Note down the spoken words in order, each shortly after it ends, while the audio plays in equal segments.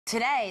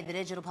Today, the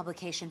digital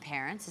publication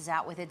Parents is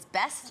out with its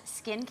Best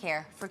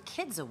Skincare for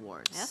Kids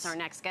Awards. Yes, our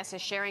next guest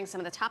is sharing some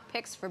of the top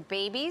picks for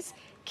babies,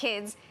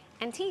 kids,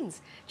 and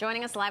teens.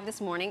 Joining us live this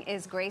morning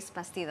is Grace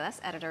Bastidas,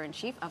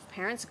 Editor-in-Chief of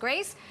Parents.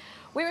 Grace,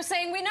 we were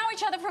saying we know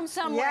each other from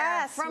somewhere.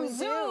 Yes, from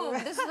Zoom.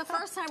 This is the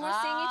first time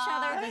we're seeing each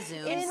other the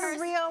Zoom.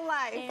 in real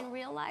life. In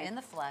real life. In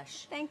the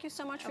flesh. Thank you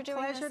so much for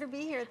doing this. Pleasure to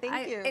be here.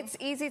 Thank you. It's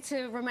easy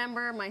to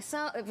remember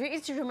myself. It's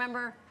easy to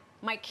remember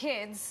my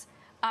kids.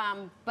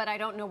 But I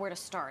don't know where to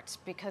start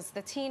because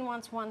the teen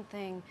wants one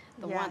thing,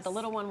 the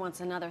little one wants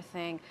another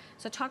thing.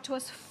 So talk to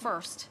us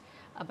first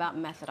about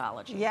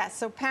methodology. Yes,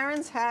 so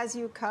Parents has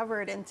you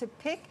covered. And to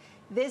pick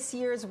this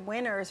year's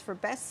winners for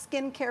Best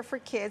Skincare for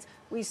Kids,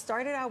 we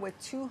started out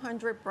with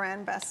 200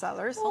 brand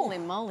bestsellers. Holy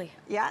moly.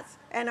 Yes,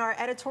 and our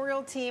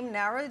editorial team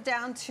narrowed it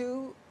down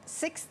to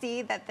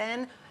 60 that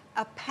then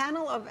a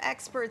panel of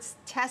experts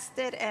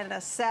tested and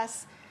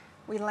assessed.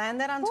 We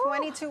landed on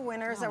 22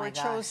 winners that were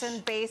chosen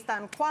based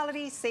on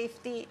quality,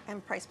 safety,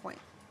 and price point.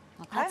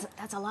 Okay.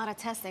 That's a lot of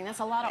testing. That's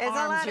a lot of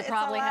arms you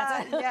probably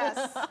had to... Yes.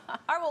 All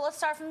right, well, let's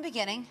start from the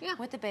beginning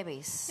with the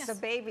babies. Yes. The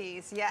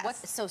babies,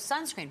 yes. So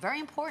sunscreen, very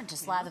important to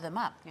slather them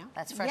up. Yeah.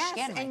 That's fresh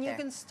skin right and there. you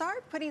can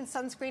start putting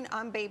sunscreen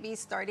on babies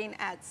starting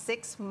at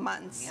 6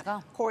 months,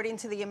 according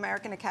to the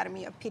American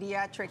Academy of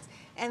Pediatrics.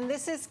 And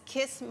this is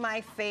Kiss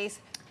My Face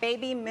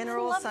Baby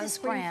Mineral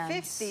Sunscreen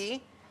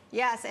 50.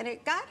 Yes, and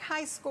it got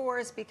high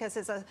scores because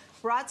it's a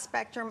broad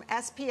spectrum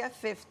SPF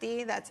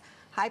 50 that's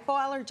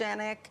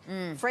hypoallergenic,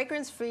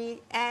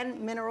 fragrance-free, and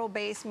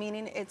mineral-based,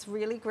 meaning it's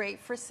really great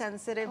for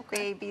sensitive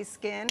baby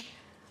skin.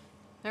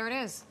 There it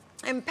is.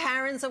 And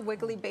parents of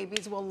wiggly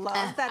babies will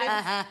love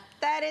that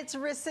it's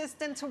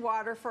resistant to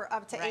water for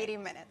up to 80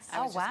 minutes.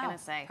 I was just going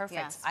to say. Perfect.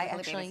 Yes, I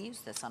actually use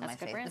this on my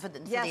face. For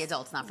the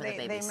adults, not for the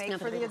babies. They make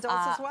for the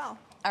adults as well.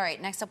 All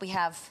right, next up we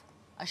have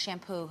a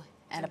shampoo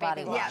and a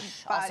body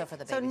wash, also for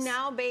the babies. So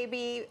now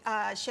baby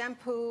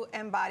shampoo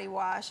and body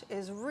wash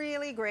is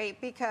really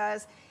great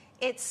because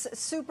it's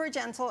super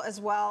gentle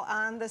as well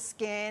on the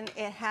skin.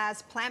 It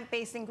has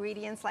plant-based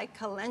ingredients like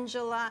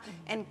calendula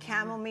and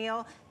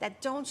chamomile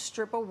that don't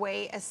strip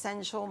away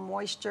essential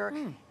moisture.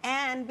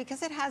 And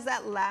because it has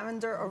that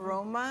lavender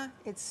aroma,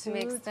 it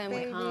soothes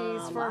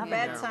babies for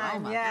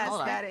bedtime. Yes,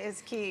 that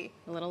is key.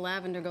 A little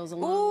lavender goes a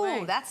long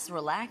way. Ooh, that's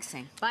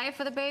relaxing. Buy it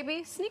for the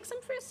baby, sneak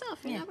some for yourself.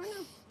 You never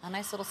know. A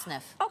nice little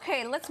sniff.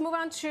 Okay, let's move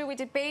on to, we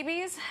did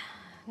babies.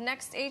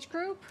 Next age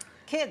group?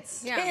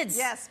 Kids. Yeah. Kids.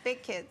 Yes,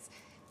 big kids.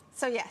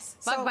 So yes.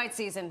 Bug bite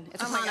season.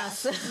 It's upon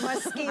us.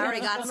 Mosquitoes. I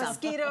already got some.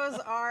 Mosquitoes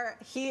are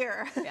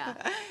here. Yeah.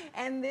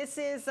 And this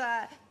is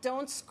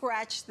Don't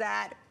Scratch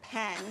That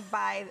Pen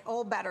by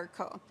All Better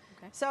Co.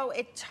 Okay. So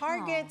it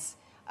targets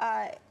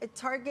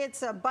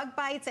bug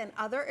bites and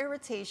other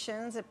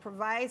irritations. It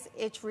provides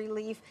itch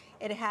relief.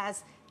 It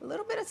has a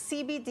little bit of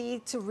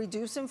CBD to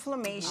reduce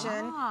inflammation.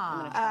 I'm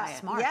gonna try it.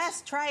 Smart.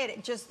 Yes, try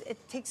it.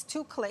 It takes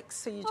 2 clicks,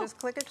 so you just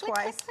click it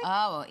twice. Click.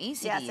 Oh,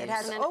 easy to use. Yes, it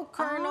has oak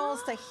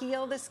kernels to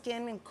heal the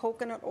skin and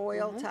coconut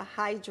oil to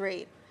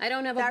hydrate. I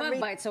don't have a bug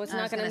bite, so it's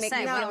not going to make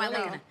me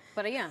no.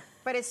 But yeah.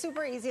 But it's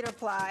super easy to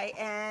apply,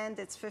 and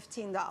it's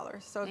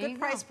 $15. So a good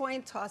price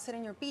point. Toss it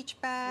in your beach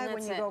bag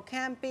when you go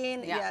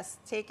camping. Yeah. Yes,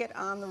 take it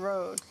on the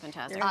road.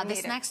 Fantastic.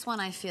 This next one,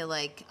 I feel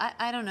like,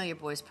 I don't know your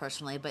boys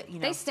personally, but you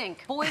know. They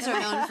stink. Boys are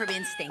known for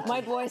being stinky.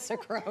 My boys are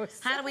gross.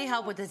 How do we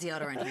help with the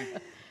deodorant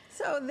here?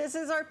 So this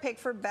is our pick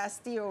for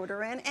best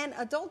deodorant, and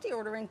adult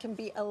deodorant can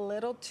be a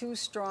little too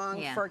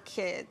strong for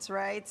kids,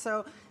 right?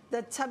 So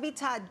the Tubby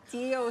Tot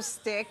Deo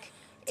Stick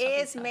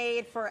is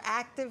made for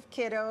active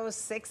kiddos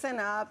 6 and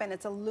up, and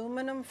it's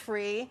aluminum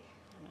free.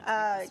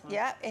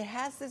 Yeah, it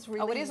has this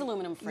really... Oh, it is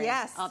aluminum free?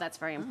 Yes. Oh, that's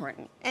very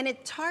important. And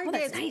it targets... Oh,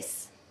 that's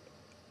nice.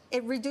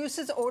 It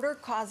reduces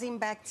odor-causing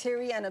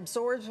bacteria and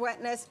absorbs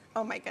wetness.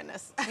 Oh, my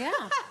goodness. Yeah,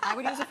 I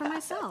would use it for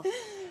myself.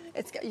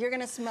 You're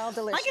going to smell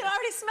delicious. I can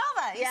already smell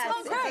that. Yes, It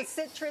smells great. It's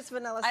a citrus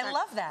vanilla scent. I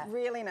love that.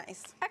 Really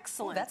nice.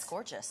 Excellent. Ooh, that's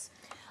gorgeous.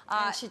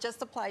 And she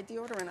just applied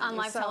deodorant on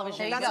live television.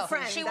 There you That's go. a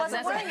friend. She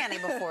wasn't wearing any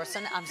before, so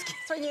I'm just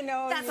kidding. So you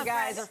know you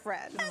guys are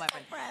friends. That's my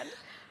friend.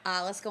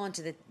 Let's go on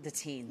to the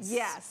teens.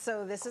 Yeah,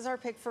 so this is our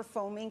pick for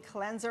foaming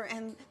cleanser,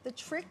 and the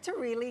trick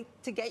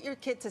to get your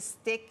kid to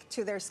stick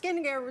to their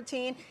skincare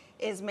routine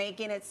is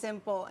making it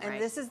simple.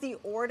 And this is the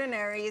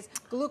Ordinary's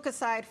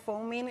Glucoside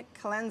Foaming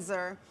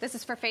Cleanser. This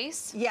is for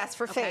face? Yes,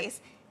 for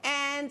face.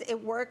 And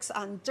it works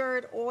on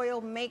dirt,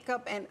 oil,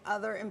 makeup, and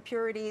other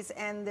impurities,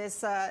 and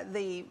this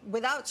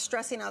without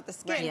stressing out the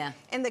skin. Right. Yeah.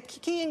 And the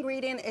key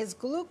ingredient is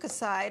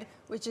glucoside,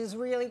 which is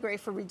really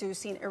great for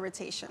reducing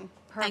irritation.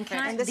 Perfect.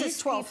 And this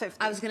is $12.50.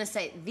 I was going to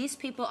say, these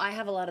people, I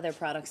have a lot of their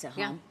products at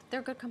home. Yeah, they're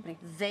a good company.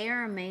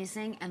 They're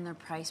amazing, and their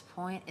price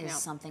point is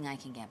something I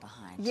can get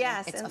behind.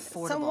 Yes, it's and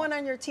affordable. Someone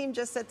on your team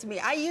just said to me,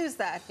 I use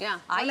that. Yeah.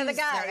 I One of the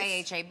use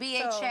guys. their AHA,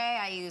 BHA,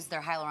 I use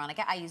their hyaluronic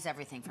acid, I use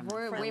everything from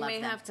them. We may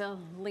have to,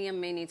 Liam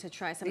may need to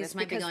try some of this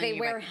might be because going they in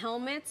your wear back.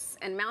 helmets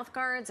and mouth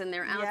guards and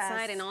they're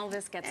outside and all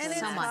this gets and to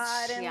it's them.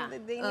 hot, and Yeah.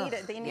 they need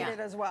it. They need it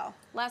as well.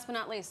 Last but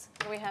not least,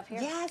 what do we have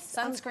here? Yes,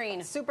 Sunscreen.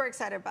 I'm super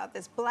excited about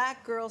this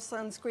Black Girl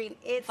Sunscreen.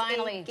 It's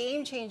Finally. a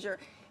game changer.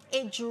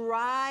 It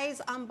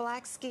dries on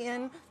black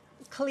skin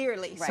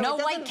clearly. Right. So No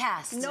white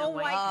cast. No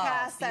white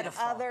cast that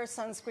beautiful. other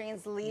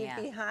sunscreens leave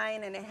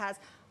behind, and it has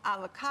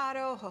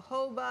avocado,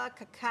 jojoba,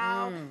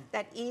 cacao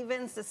that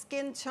evens the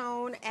skin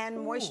tone and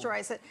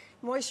moisturizes.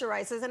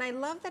 And I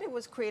love that it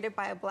was created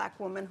by a black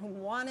woman who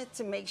wanted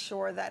to make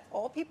sure that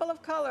all people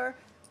of color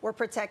were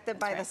protected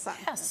by the sun.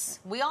 Yes,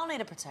 we all need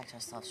to protect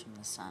ourselves from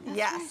the sun.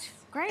 Yes.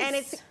 Great. And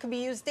it could be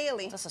used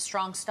daily. That's a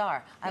strong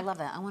star. I love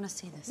that. I want to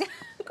see this.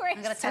 Great.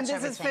 I'm gonna touch And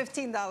this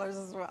everything. is $15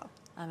 as well.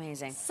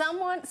 Amazing.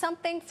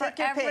 Something for Take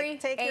your pick. every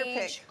Take your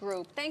age pick.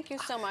 group. Thank you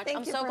so much. Thank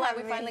I'm you so for glad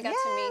we having me. finally got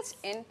Yes. to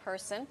meet in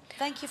person.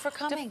 Thank you for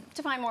coming.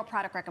 To find more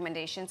product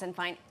recommendations and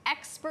find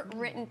expert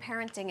written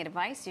parenting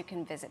advice, you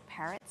can visit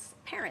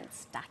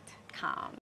parents.com.